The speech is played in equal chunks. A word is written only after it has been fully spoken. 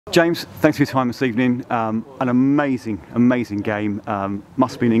James, thanks for your time this evening. An amazing game.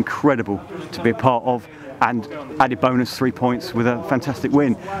 Must have been incredible to be a part of, and added bonus 3 points with a fantastic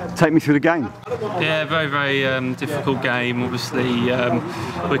win. Take me through the game. Yeah, very difficult game. Obviously,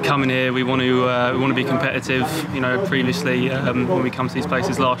 we're coming here. We want to be competitive. You know, previously when we come to these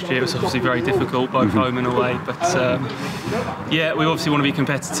places last year, it was obviously very difficult, both home and away. But yeah, we obviously want to be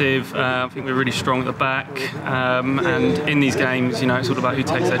competitive. I think we're really strong at the back, and in these games, you know, it's all about who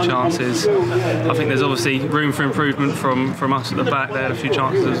takes their chances. I think there's obviously room for improvement from us at the back. They had a few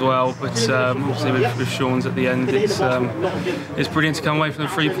chances as well, but obviously with Sean's at the end, it's brilliant to come away from the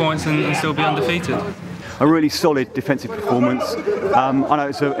 3 points and still be undefeated. A really solid defensive performance. I know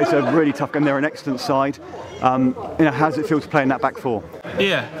it's a really tough game. They're an excellent side. You know, how does it feel to play in that back four?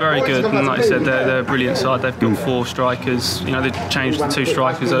 Yeah, very good. And like I said, they're a brilliant side. They've got 4 strikers. You know, they've changed the 2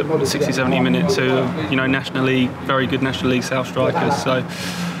 strikers at 60-70 minutes to, you know, National League, very good National League South strikers. So,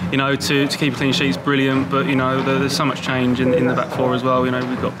 you know, to keep a clean sheet is brilliant, but you know, there's so much change in the back four as well. You know,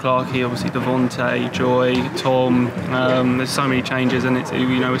 we've got Clarkey, obviously Devonte, Joy, Tom. There's so many changes, and it's,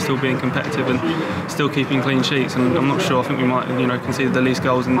 you know, we're still being competitive and still keeping clean sheets. And I'm not sure. I think we might, you know, conceded the least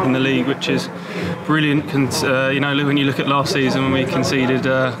goals in the league, which is brilliant. You know, when you look at last season when we conceded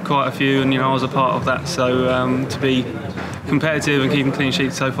quite a few, and you know, I was a part of that. So to be competitive and keeping clean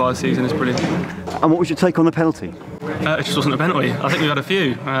sheets so far this season is brilliant. And what was your take on the penalty? It just wasn't a penalty. I think we've had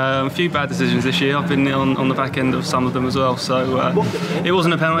a few bad decisions this year. I've been on the back end of some of them as well. So it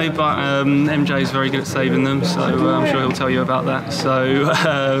wasn't a penalty, but MJ is very good at saving them. So I'm sure he'll tell you about that. So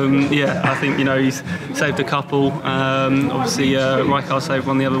yeah, I think, you know, he's saved a couple. Obviously, Rijkaard saved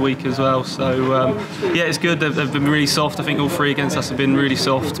one the other week as well. So yeah, it's good. They've been really soft. I think all 3 against us have been really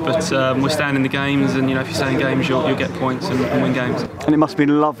soft. But we're staying in the games, and you know, if you stay in games, you'll get points and win games. And it must have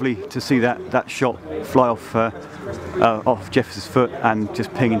been lovely to see that shot fly off Jeff's foot and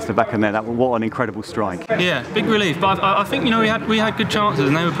just ping into the back of there. What an incredible strike. Yeah, big relief. But I think, you know, we had good chances,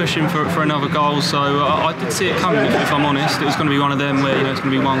 and they were pushing for another goal. So I did see it coming. If I'm honest, it was going to be one of them where, you know, it's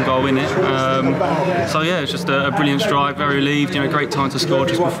going to be 1 goal in it. So yeah, it's just a brilliant strike, very relieved. You know, great time to score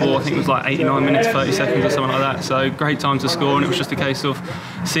just before. I think it was like 89 minutes, 30 seconds or something like that. So great time to score, and it was just a case of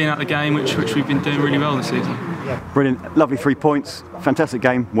seeing out the game, which we've been doing really well this season. Brilliant, lovely 3 points, fantastic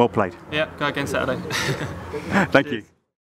game, well played. Yeah, go again Saturday. Thank you.